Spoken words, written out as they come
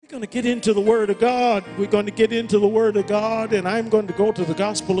going to get into the Word of God. We're going to get into the Word of God, and I'm going to go to the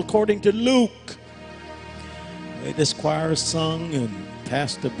Gospel according to Luke. This choir has sung, and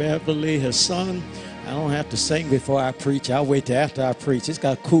Pastor Beverly has sung. I don't have to sing before I preach. I'll wait till after I preach. It's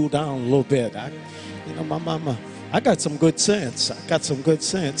got to cool down a little bit. My mama, I got some good sense.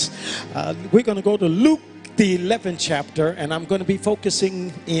 We're going to go to Luke, the 11th chapter, and I'm going to be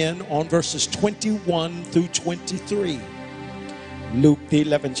focusing in on verses 21 through 23. Luke, the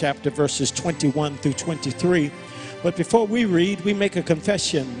 11th chapter, verses 21 through 23. But before we read, we make a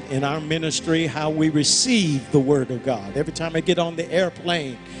confession in our ministry how we receive the Word of God. Every time I get on the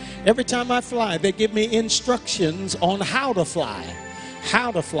airplane, every time I fly, they give me instructions on how to fly.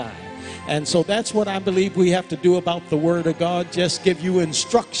 And so that's what I believe we have to do about the Word of God. Just give you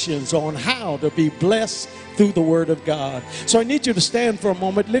instructions on how to be blessed through the Word of God. So I need you to stand for a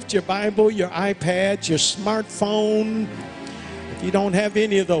moment. Lift your Bible, your iPad, your smartphone. If you don't have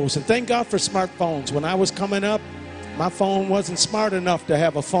any of those, and thank God for smartphones. When I was coming up, my phone wasn't smart enough to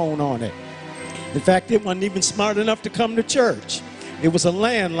have a phone on it. In fact, it wasn't even smart enough to come to church. It was a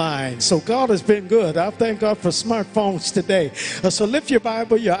landline. So God has been good. I thank God for smartphones today. So lift your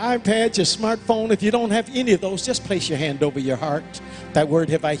Bible, your iPad, your smartphone. If you don't have any of those, just place your hand over your heart. That word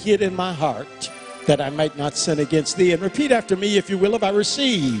have I hid in my heart, that I might not sin against thee. And repeat after me, if you will, if I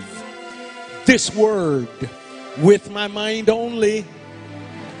receive this word with my mind only,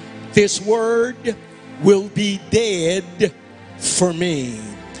 this word will be dead for me.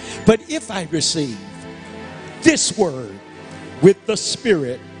 But if I receive this word with the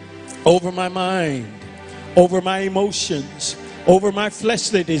Spirit over my mind, over my emotions, over my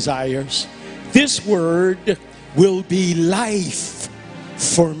fleshly desires, this word will be life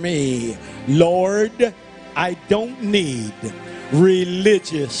for me. Lord, I don't need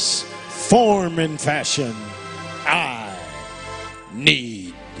religious form and fashion. I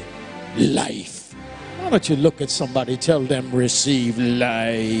need life. Why don't you look at somebody, tell them, receive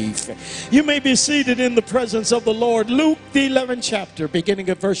life. You may be seated in the presence of the Lord. Luke, the 11th chapter, beginning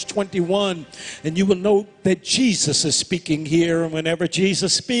at verse 21. And you will note that Jesus is speaking here. And whenever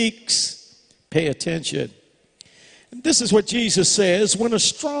Jesus speaks, pay attention. And this is what Jesus says: when a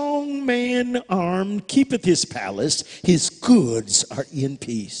strong man armed keepeth his palace, his goods are in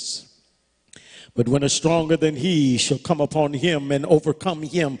peace. But when a stronger than he shall come upon him and overcome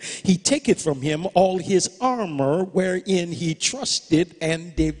him, he taketh from him all his armor wherein he trusted,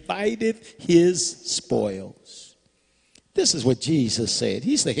 and divideth his spoils. This is what Jesus said.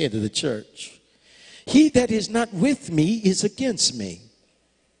 He's the head of the church. He that is not with me is against me,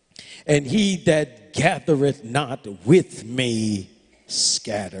 and he that gathereth not with me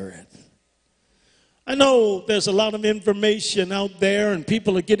scattereth. I know there's a lot of information out there, and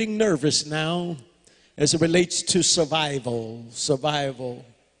people are getting nervous now as it relates to survival.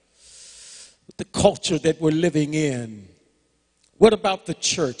 The culture that we're living in. What about the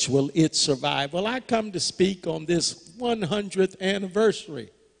church? Will it survive? Well, I come to speak on this 100th anniversary.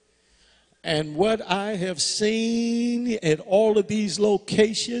 And what I have seen at all of these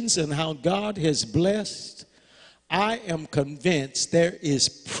locations and how God has blessed, I am convinced there is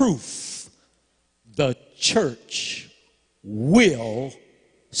proof the church will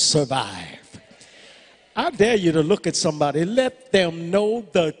survive. I dare you to look at somebody, let them know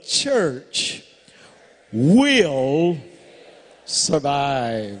the church will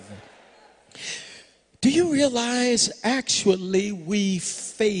survive. Do you realize actually we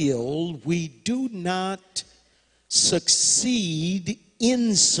fail, we do not succeed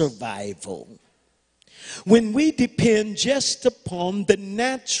in survival when we depend just upon the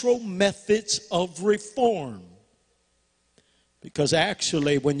natural methods of reform. Because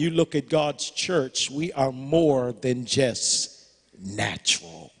actually, when you look at God's church, we are more than just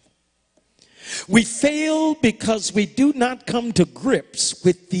natural. We fail because we do not come to grips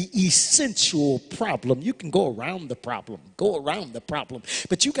with the essential problem. You can go around the problem,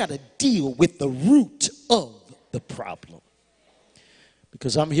 but you got to deal with the root of the problem.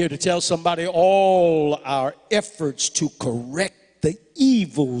 Because I'm here to tell somebody all our efforts to correct the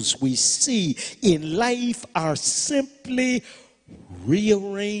evils we see in life are simply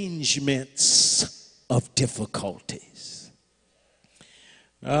rearrangements of difficulties.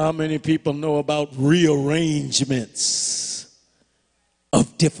 How many people know about rearrangements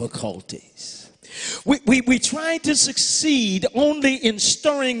of difficulties? We try to succeed only in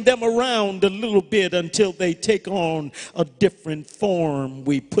stirring them around a little bit until they take on a different form.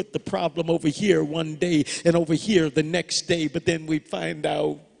 We put the problem over here one day and over here the next day, but then we find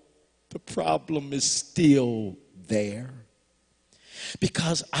out the problem is still there.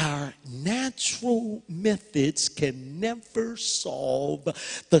 Because our natural methods can never solve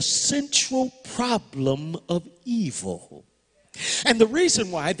the central problem of evil. And the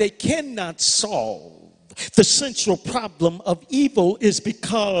reason why they cannot solve the central problem of evil is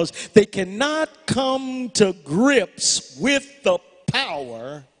because they cannot come to grips with the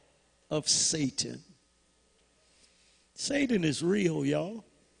power of Satan. Satan is real, y'all.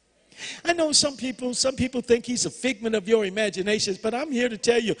 I know some people think he's a figment of your imaginations, but I'm here to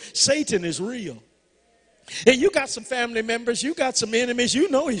tell you, Satan is real. And you got some family members, you got some enemies, you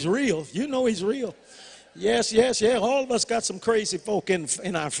know he's real. You know he's real. Yes. All of us got some crazy folk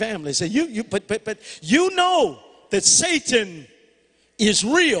in our families. So but you know that Satan is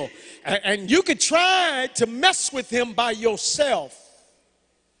real. And you could try to mess with him by yourself,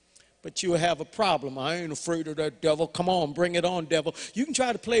 but you'll have a problem. I ain't afraid of that devil. Come on, bring it on, devil. You can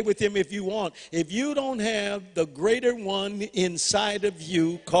try to play with him if you want. If you don't have the greater one inside of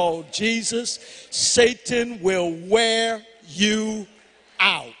you called Jesus, Satan will wear you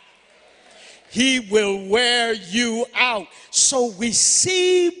out. He will wear you out. So we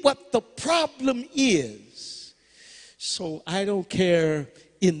see what the problem is. So I don't care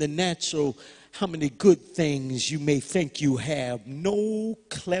in the natural how many good things you may think you have. No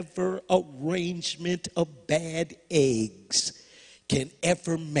clever arrangement of bad eggs can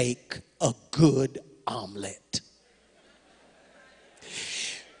ever make a good omelet.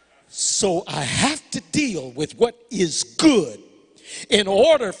 So I have to deal with what is good in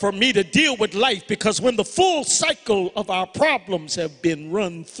order for me to deal with life, because when the full cycle of our problems have been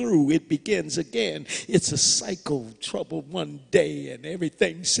run through, it begins again. It's a cycle. Trouble one day and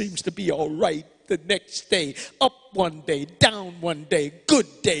everything seems to be all right the next day. Up one day, down one day, good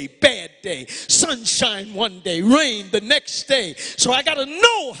day, bad day, sunshine one day, rain the next day. So I got to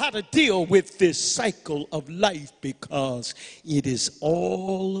know how to deal with this cycle of life, because it is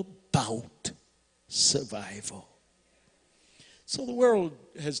all about survival. So the world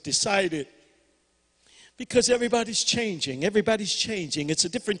has decided, because everybody's changing. It's a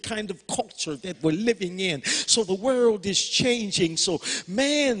different kind of culture that we're living in. So the world is changing. So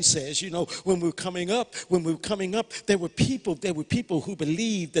man says, when we were coming up, there were people who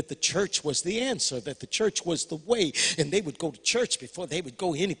believed that the church was the answer, that the church was the way. And they would go to church before they would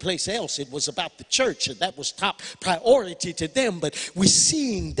go anyplace else. It was about the church, and that was top priority to them. But we're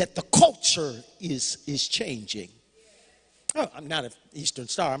seeing that the culture is changing. Oh, I'm not an Eastern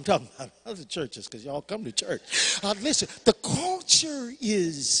Star. I'm talking about other churches, because y'all come to church. Listen, the culture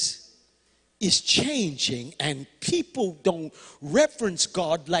is changing, and people don't reverence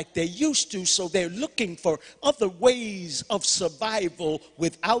God like they used to, so they're looking for other ways of survival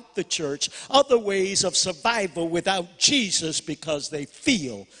without the church, other ways of survival without Jesus, because they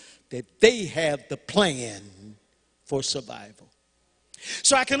feel that they have the plan for survival.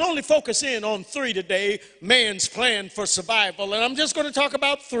 So I can only focus in on three today: man's plan for survival. And I'm just going to talk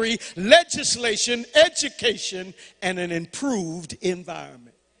about three: legislation, education, and an improved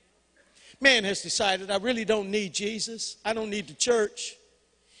environment. Man has decided, I really don't need Jesus. I don't need the church.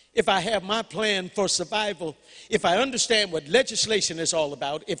 If I have my plan for survival, if I understand what legislation is all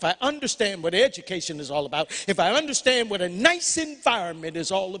about, if I understand what education is all about, if I understand what a nice environment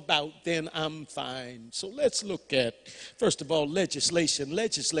is all about, then I'm fine. So let's look at, first of all, legislation.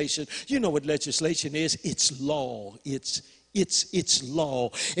 Legislation, you know what legislation is? It's law. It's law.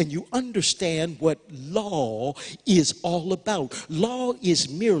 And you understand what law is all about. Law is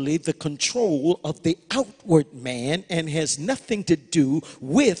merely the control of the outward man and has nothing to do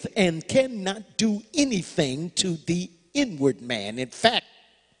with and cannot do anything to the inward man. In fact,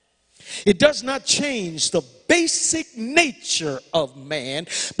 it does not change the basic nature of man,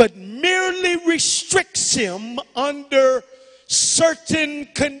 but merely restricts him under certain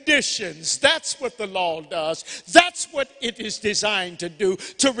conditions. That's what the law does. That's what it is designed to do,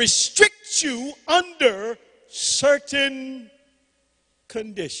 to restrict you under certain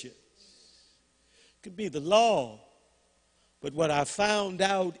conditions. It could be the law, but what I found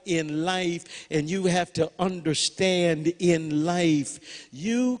out in life, and you have to understand in life,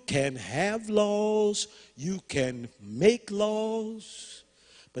 you can have laws, you can make laws,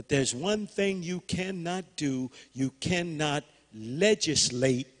 but there's one thing you cannot do: you cannot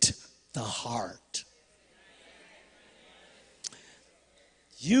legislate the heart.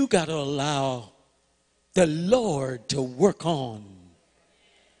 You got to allow the Lord to work on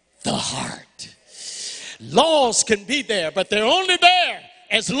the heart. Laws can be there, but they're only there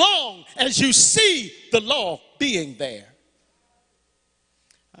as long as you see the law being there.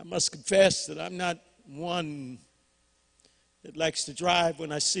 I must confess that I'm not one that likes to drive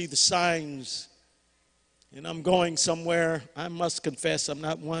when I see the signs and I'm going somewhere. I must confess, I'm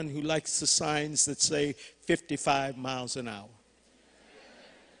not one who likes the signs that say 55 miles an hour.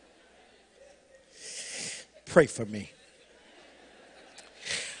 Pray for me.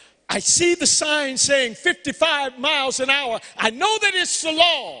 I see the sign saying 55 miles an hour. I know that it's the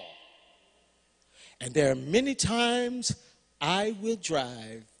law. And there are many times I will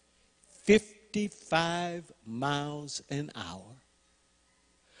drive 55 miles an hour.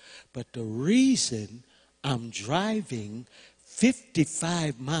 But the reason I'm driving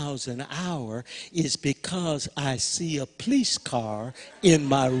 55 miles an hour is because I see a police car in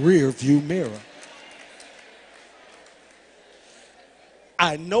my rear view mirror.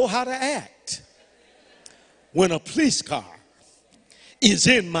 I know how to act when a police car is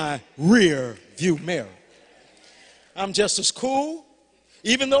in my rear view mirror. I'm just as cool,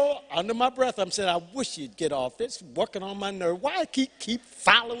 even though under my breath I'm saying, I wish you'd get off. It's working on my nerve. Why keep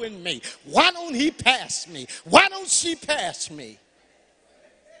following me? Why don't he pass me? Why don't she pass me?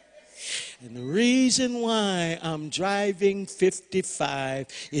 And the reason why I'm driving 55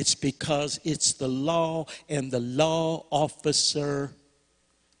 is because it's the law, and the law officer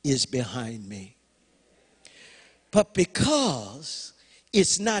is behind me. But because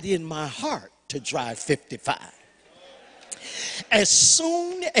it's not in my heart to drive 55, as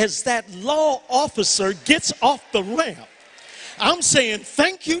soon as that law officer gets off the ramp, I'm saying,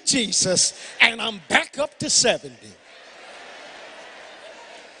 thank you, Jesus, and I'm back up to 70.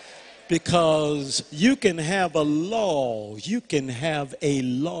 Because you can have a law,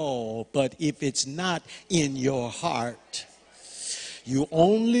 but if it's not in your heart, you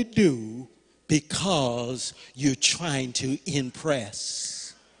only do because you're trying to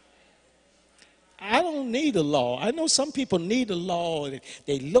impress. I don't need a law. I know some people need a law.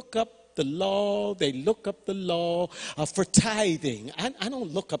 They look up the law. For tithing. I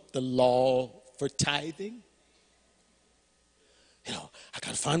don't look up the law for tithing. You know, I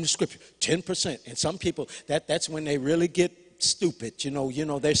got to find the scripture, 10%. And some people, that's when they really get stupid. You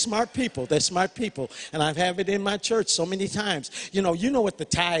know, they're smart people. And I've had it in my church so many times. You know what the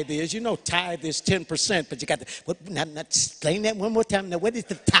tithe is. You know tithe is 10%, but you got to, not explain that one more time. Now, what is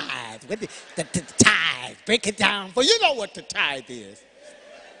the tithe? What is the tithe? Break it down. For you know what the tithe is.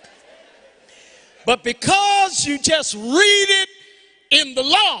 But because you just read it in the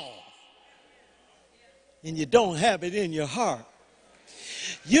law and you don't have it in your heart,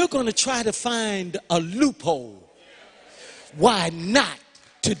 you're going to try to find a loophole. Why not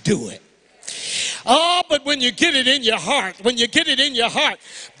to do it? Oh, but when you get it in your heart,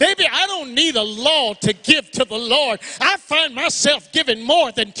 baby, I don't need a law to give to the Lord. I find myself giving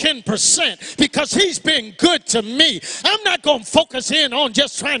more than 10% because he's been good to me. I'm not going to focus in on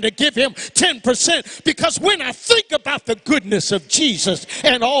just trying to give him 10% because when I think about the goodness of Jesus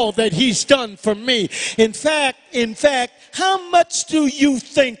and all that he's done for me, in fact, how much do you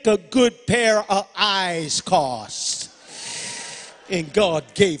think a good pair of eyes costs? And God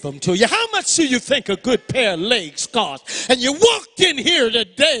gave them to you. How much do you think a good pair of legs cost? And you walked in here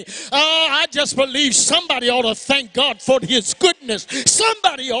today. I just believe somebody ought to thank God for his goodness.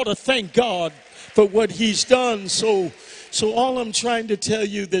 Somebody ought to thank God for what he's done. So all I'm trying to tell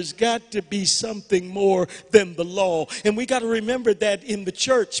you, there's got to be something more than the law. And we got to remember that in the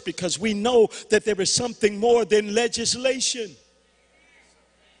church, because we know that there is something more than legislation.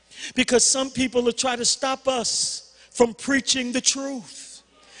 Because some people will try to stop us from preaching the truth.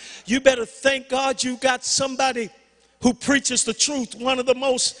 You better thank God you got somebody who preaches the truth, one of the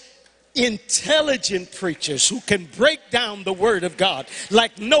most intelligent preachers who can break down the word of God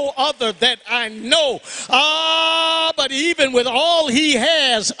like no other that I know. But even with all he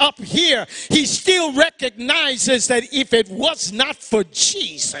has up here, he still recognizes that if it was not for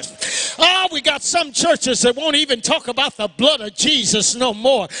Jesus. We got some churches that won't even talk about the blood of Jesus no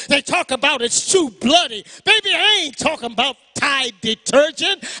more. They talk about it's too bloody. Baby, I ain't talking about Tide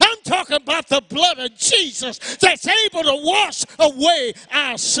detergent. I'm talking about the blood of Jesus that's able to wash away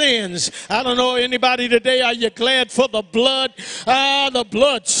our sins. I don't know anybody today, are you glad for the blood? The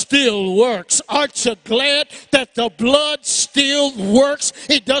blood still works. Aren't you glad that the blood still works?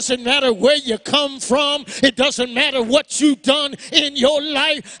 It doesn't matter where you come from. It doesn't matter what you've done in your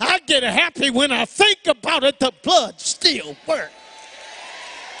life. I get happy when I think about it. The blood still works.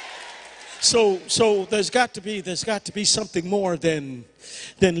 So there's got to be something more than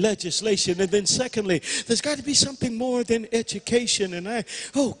than legislation. And then secondly, there's got to be something more than education. And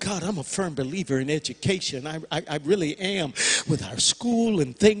oh God, I'm a firm believer in education. I really am. With our school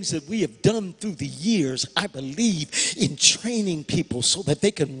and things that we have done through the years, I believe in training people so that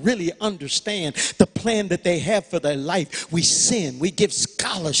they can really understand the plan that they have for their life. We send, we give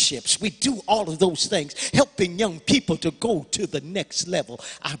scholarships, we do all of those things, helping young people to go to the next level.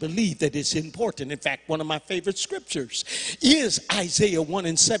 I believe that it's important. In fact, one of my favorite scriptures is Isaiah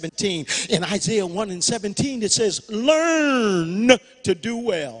 1:17. In Isaiah 1:17, it says, learn to do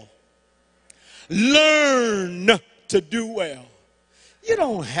well. Learn to do well. You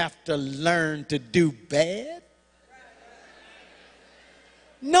don't have to learn to do bad.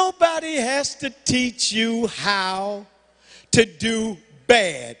 Nobody has to teach you how to do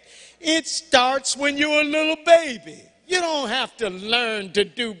bad. It starts when you're a little baby. You don't have to learn to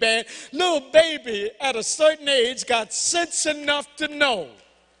do bad. Little baby at a certain age got sense enough to know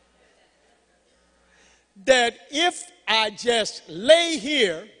that if I just lay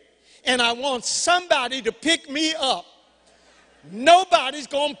here and I want somebody to pick me up, nobody's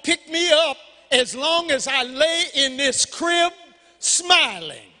going to pick me up as long as I lay in this crib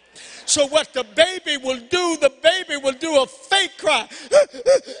smiling. So what the baby will do a fake cry.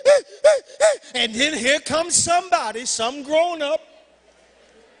 And then here comes somebody, some grown up,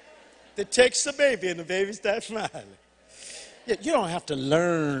 that takes the baby and the baby starts smiling. You don't have to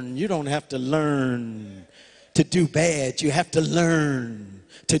learn. You don't have to learn to do bad. You have to learn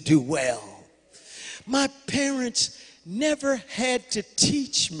to do well. My parents never had to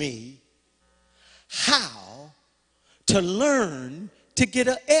teach me how to learn to get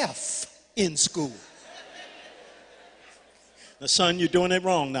an F in school. Now, son, you're doing it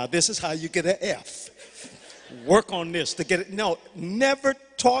wrong now. This is how you get an F. Work on this to get it. No, never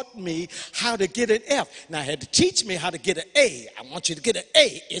taught me how to get an F. Now, I had to teach me how to get an A. I want you to get an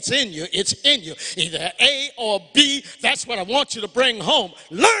A. It's in you. It's in you. Either A or B. That's what I want you to bring home.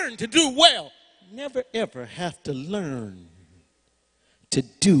 Learn to do well. Never, ever have to learn to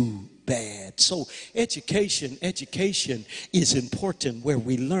do bad. So education is important where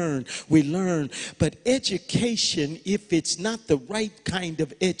we learn. But education, if it's not the right kind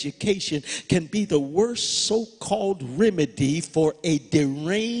of education, can be the worst so-called remedy for a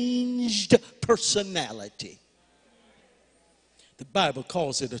deranged personality. The Bible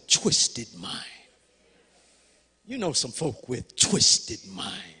calls it a twisted mind. You know some folk with twisted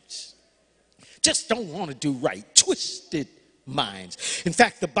minds. Just don't want to do right. Twisted minds. In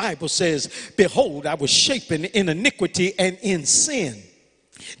fact, the Bible says, behold, I was shapen in iniquity, and in sin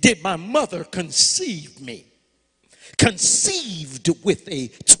did my mother conceive me. Conceived with a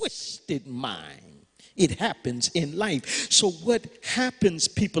twisted mind. It happens in life. So what happens,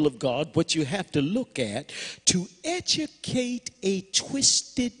 people of God, what you have to look at to educate a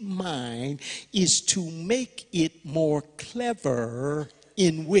twisted mind is to make it more clever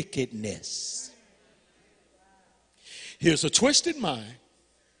in wickedness. Here's a twisted mind.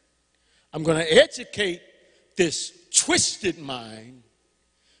 I'm going to educate this twisted mind.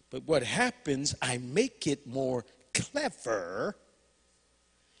 But what happens, I make it more clever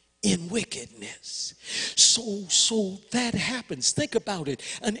in wickedness. So that happens. Think about it.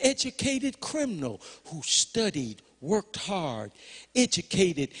 An educated criminal who studied, worked hard,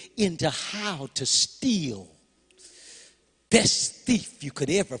 educated into how to steal. Best thief you could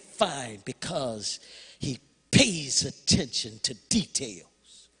ever find because he pays attention to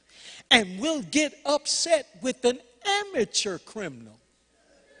details, and will get upset with an amateur criminal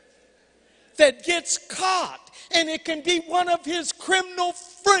that gets caught, and it can be one of his criminal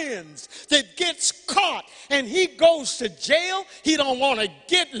friends that gets caught, and he goes to jail. He don't want to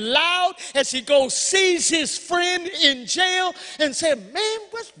get loud as he goes sees his friend in jail and say, man,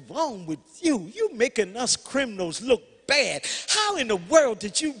 what's wrong with you? You making us criminals look bad. How in the world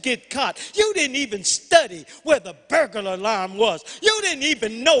did you get caught? You didn't even study where the burglar alarm was. You didn't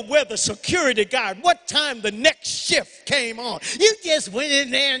even know where the security guard, what time the next shift came on. You just went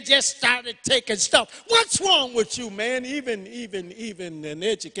in there and just started taking stuff. What's wrong with you, man? Even an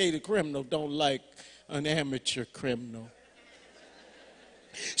educated criminal don't like an amateur criminal.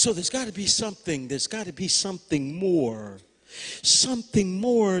 So there's got to be something. There's got to be something more. Something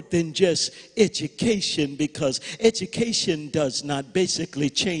more than just education, because education does not basically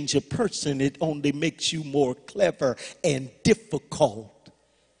change a person. It only makes you more clever and difficult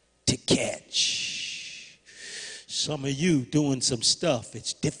to catch. Some of you doing some stuff,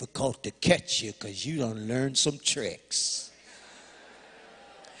 it's difficult to catch you because you done learned some tricks.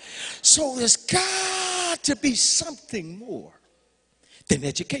 So there's got to be something more than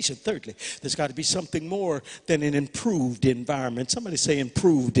education. Thirdly, there's got to be something more than an improved environment. Somebody say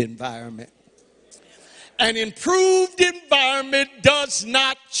improved environment. An improved environment does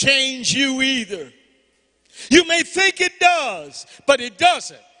not change you either. You may think it does, but it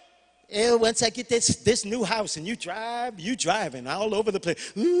doesn't. Once I get this new house, and you driving all over the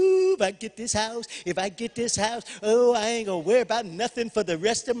place. Ooh, if I get this house, oh, I ain't going to worry about nothing for the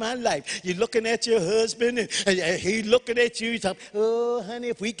rest of my life. You're looking at your husband, and he looking at you. He's talking, oh, honey,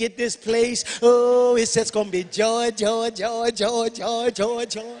 if we get this place, oh, it's just going to be joy, joy, joy, joy, joy, joy,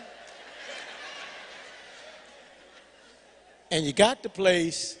 joy. And you got the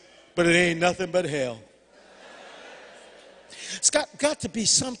place, but it ain't nothing but hell. It's got to be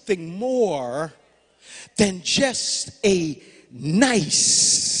something more than just a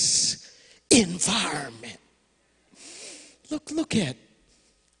nice environment. Look at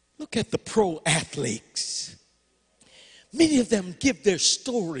the pro athletes. Many of them give their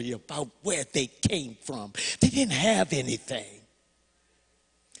story about where they came from. They didn't have anything.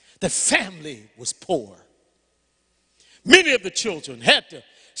 Their family was poor. Many of the children had to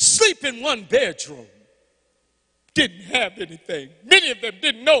sleep in one bedroom. Didn't have anything. Many of them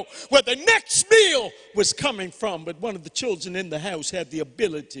didn't know where the next meal was coming from, but one of the children in the house had the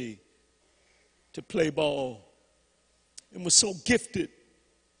ability to play ball and was so gifted.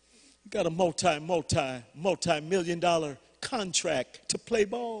 He got a multi-million-dollar contract to play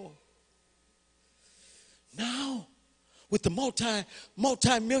ball. Now, with the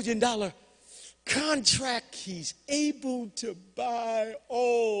multi-million-dollar contract, he's able to buy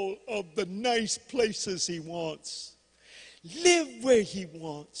all of the nice places he wants, live where he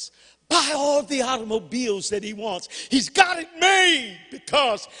wants, buy all the automobiles that he wants. He's got it made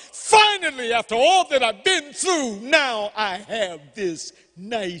because finally, after all that I've been through, now I have this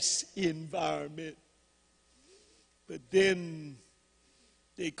nice environment. But then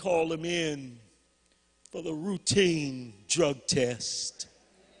they call him in for the routine drug test.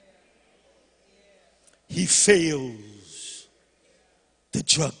 He fails the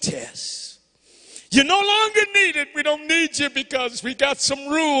drug test. You're no longer needed. We don't need you because we got some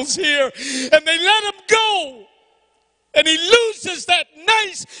rules here. And they let him go. And he loses that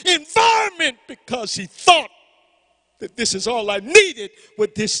nice environment because he thought that this is all I needed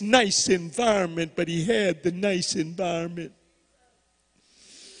with this nice environment. But he had the nice environment.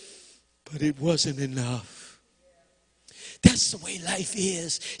 But it wasn't enough. That's the way life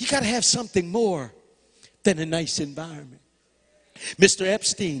is. You got to have something more than a nice environment. Mr.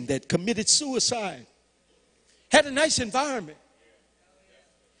 Epstein, that committed suicide, had a nice environment,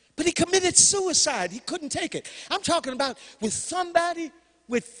 but he committed suicide. He couldn't take it. I'm talking about with somebody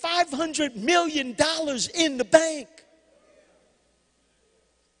with $500 million in the bank.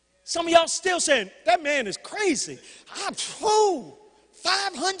 Some of y'all still saying, that man is crazy. I'm fool.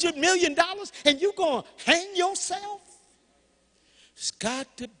 $500 million and you gonna hang yourself? There's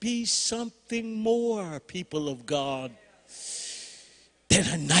got to be something more, people of God, than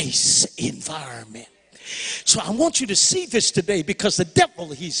a nice environment. So I want you to see this today because the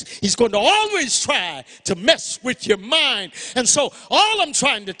devil, he's going to always try to mess with your mind. And so all I'm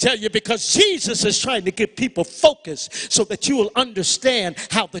trying to tell you, because Jesus is trying to get people focused so that you will understand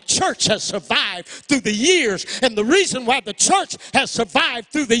how the church has survived through the years. And the reason why the church has survived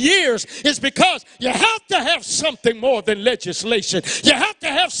through the years is because you have to have something more than legislation. You have to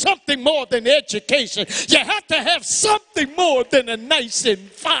have something more than education. You have to have something more than a nice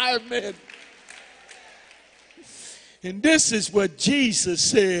environment. And this is what Jesus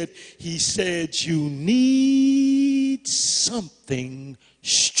said. He said, you need something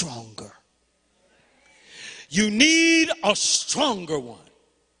stronger. You need a stronger one.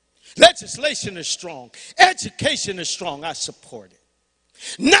 Legislation is strong. Education is strong. I support it.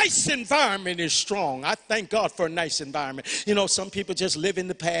 Nice environment is strong. I thank God for a nice environment. You know, some people just live in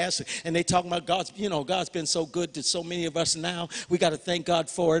the past and they talk about God's been so good to so many of us now. We got to thank God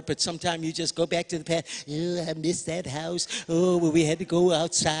for it. But sometimes you just go back to the past. Oh, I miss that house. Oh, well, we had to go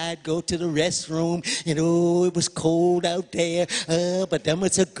outside, go to the restroom. And oh, it was cold out there. But them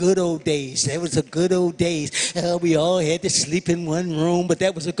was the good old days. That was the good old days. We all had to sleep in one room. But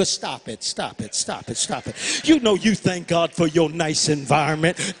that was a good, stop it. You know you thank God for your nice environment.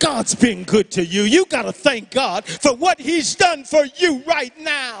 God's been good to you. You got to thank God for what he's done for you right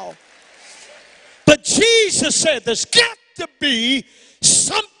now. But Jesus said there's got to be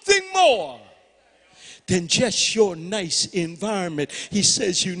something more than just your nice environment. He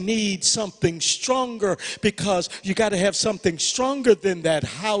says you need something stronger because you got to have something stronger than that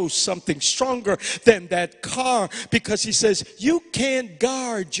house, something stronger than that car, because he says you can't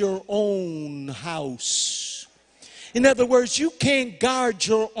guard your own house. In other words, you can't guard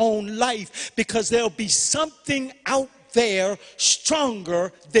your own life because there'll be something out there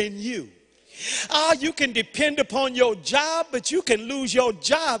stronger than you. You can depend upon your job, but you can lose your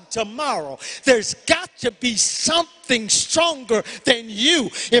job tomorrow. There's got to be something stronger than you.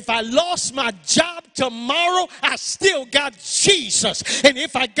 If I lost my job tomorrow, I still got Jesus. And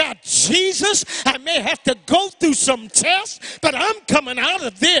if I got Jesus, I may have to go through some tests, but I'm coming out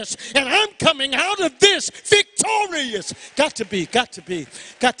of this, and I'm coming out of this victorious. Got to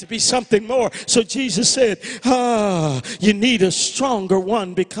be something more. So Jesus said, you need a stronger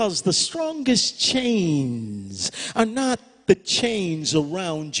one, because the strongest chains are not the chains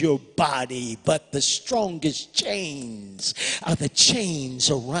around your body, but the strongest chains are the chains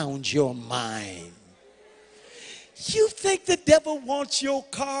around your mind. You think the devil wants your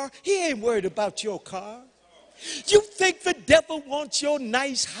car? He ain't worried about your car. You think the devil wants your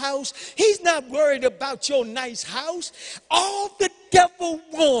nice house? He's not worried about your nice house. All the devil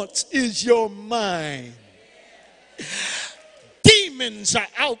wants is your mind. Demons are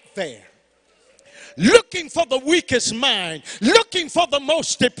out there looking for the weakest mind, looking for the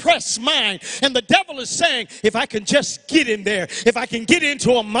most depressed mind. And the devil is saying, if I can just get in there, if I can get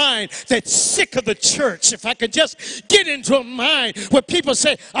into a mind that's sick of the church, if I can just get into a mind where people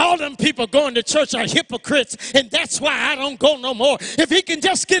say, all them people going to church are hypocrites, and that's why I don't go no more. If he can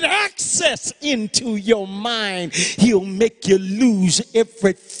just get access into your mind, he'll make you lose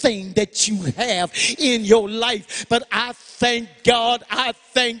everything that you have in your life. But I thank God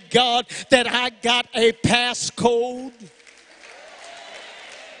that I got a passcode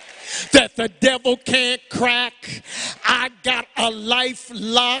that the devil can't crack. I got a life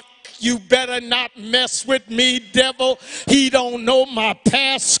lock. You better not mess with me, devil. He don't know my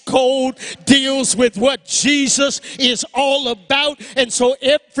passcode deals with what Jesus is all about. And so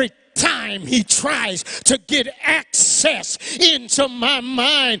every time he tries to get access into my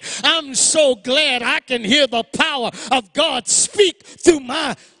mind, I'm so glad I can hear the power of God speak through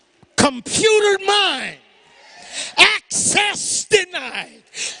my computer mind. Access denied.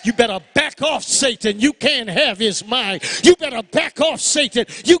 You better back off, Satan. You can't have his mind. You better back off, Satan.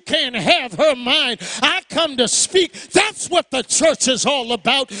 You can't have her mind. I come to speak. That's what the church is all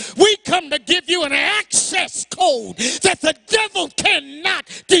about. We come to give you an access code that the devil cannot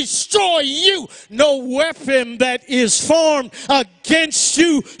destroy you. No weapon that is formed against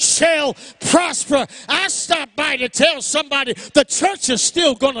you shall prosper. I stopped by to tell somebody the church is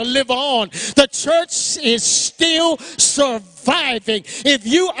still going to live on. The church is still surviving. If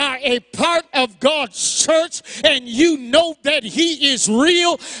you are a part of God's church and you know that he is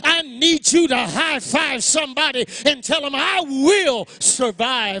real, I need you to high five somebody and tell them, I will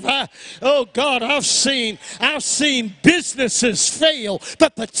survive. Oh God, I've seen businesses fail,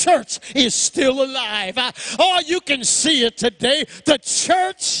 but the church is still alive. You can see it today. The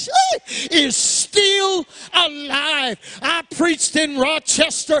church is still alive. I preached in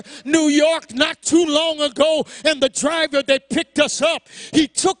Rochester, New York not too long ago, and the driver that picked us up, he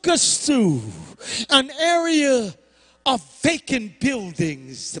took us through an area of vacant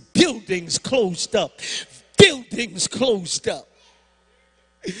buildings. The buildings closed up. Buildings closed up.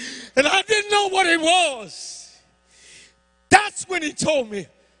 And I didn't know what it was. That's when he told me,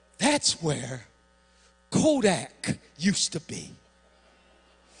 that's where Kodak used to be.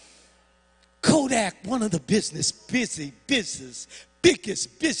 Kodak, one of the biggest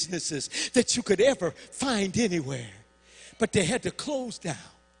businesses that you could ever find anywhere. But they had to close down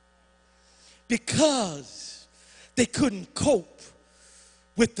because they couldn't cope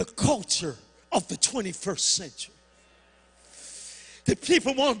with the culture of the 21st century. The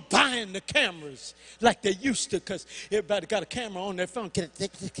people weren't buying the cameras like they used to, because everybody got a camera on their phone.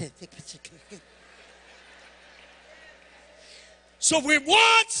 So when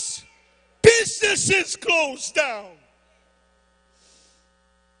once businesses closed down,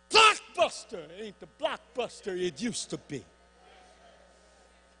 Blockbuster ain't the Blockbuster it used to be.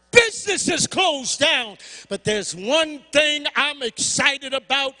 Businesses closed down. But there's one thing I'm excited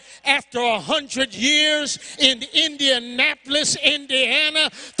about. After 100 years in Indianapolis,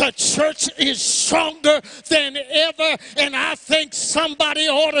 Indiana, the church is stronger than ever. And I think somebody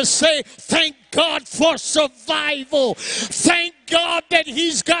ought to say, thank God for survival. Thank God that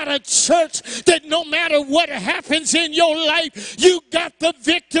he's got a church that no matter what happens in your life, you got the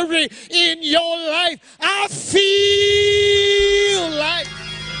victory in your life. I feel like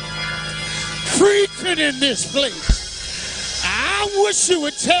preaching in this place. I wish you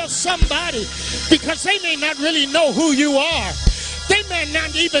would tell somebody, because they may not really know who you are. They may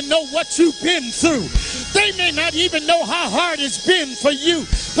not even know what you've been through. They may not even know how hard it's been for you.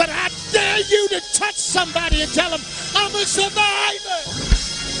 But I dare you to touch somebody and tell them, I'm a survivor.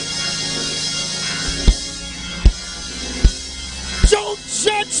 Don't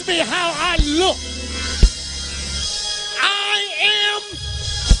judge me how I look. I am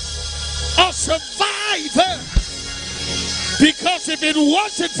a survivor. Because if it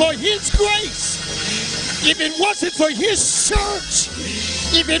wasn't for his grace, if it wasn't for his church,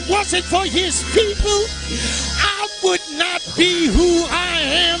 if it wasn't for his people, I would not be who I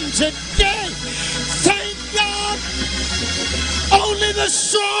am today. Thank God, only the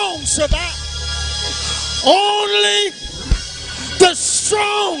strong survive. Only the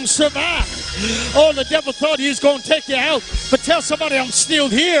strong survive. Oh, the devil thought he was going to take you out. But tell somebody, I'm still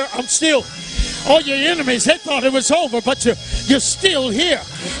here. I'm still. All your enemies, they thought it was over, but you're still here.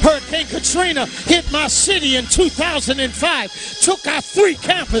 Hurricane Katrina hit my city in 2005, took out 3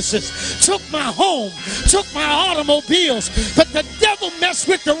 campuses, took my home, took my automobiles, but the devil messed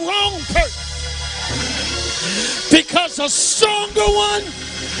with the wrong person. Because a stronger one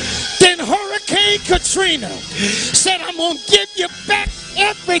than Hurricane Katrina said, I'm going to give you back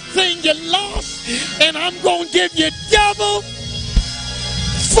everything you lost, and I'm going to give you double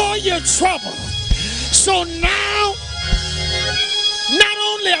for your trouble. So now, not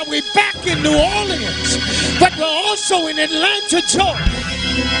only are we back in New Orleans, but we're also in Atlanta, Georgia.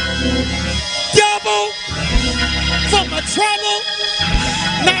 Double for my trouble.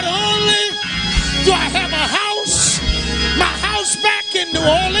 Not only do I have a house, my house back in New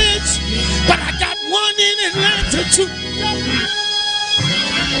Orleans, but I got one in Atlanta too.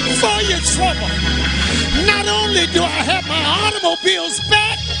 For your trouble. Not only do I have my automobiles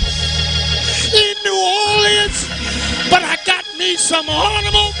back in New Orleans, but I got me some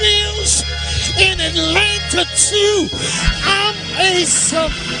automobiles in Atlanta too. I'm a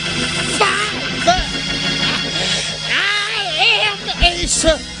survivor. I am a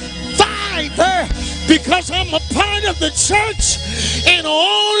survivor because I'm a part of the church, and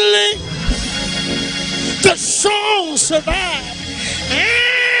only the strong survive.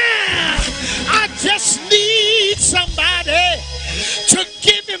 I just need somebody to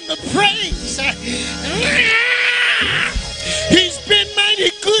give him the praise. He's been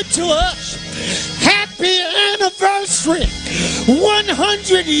mighty good to us. Happy anniversary.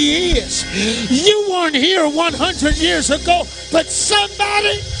 100 years. You weren't here 100 years ago, but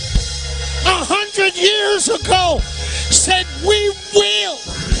somebody 100 years ago said we will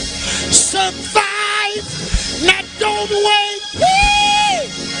survive. Now don't wait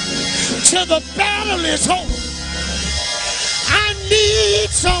till the battle is over. I need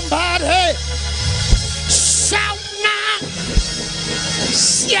somebody. Shout now.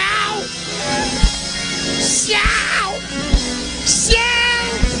 Shout. Shout.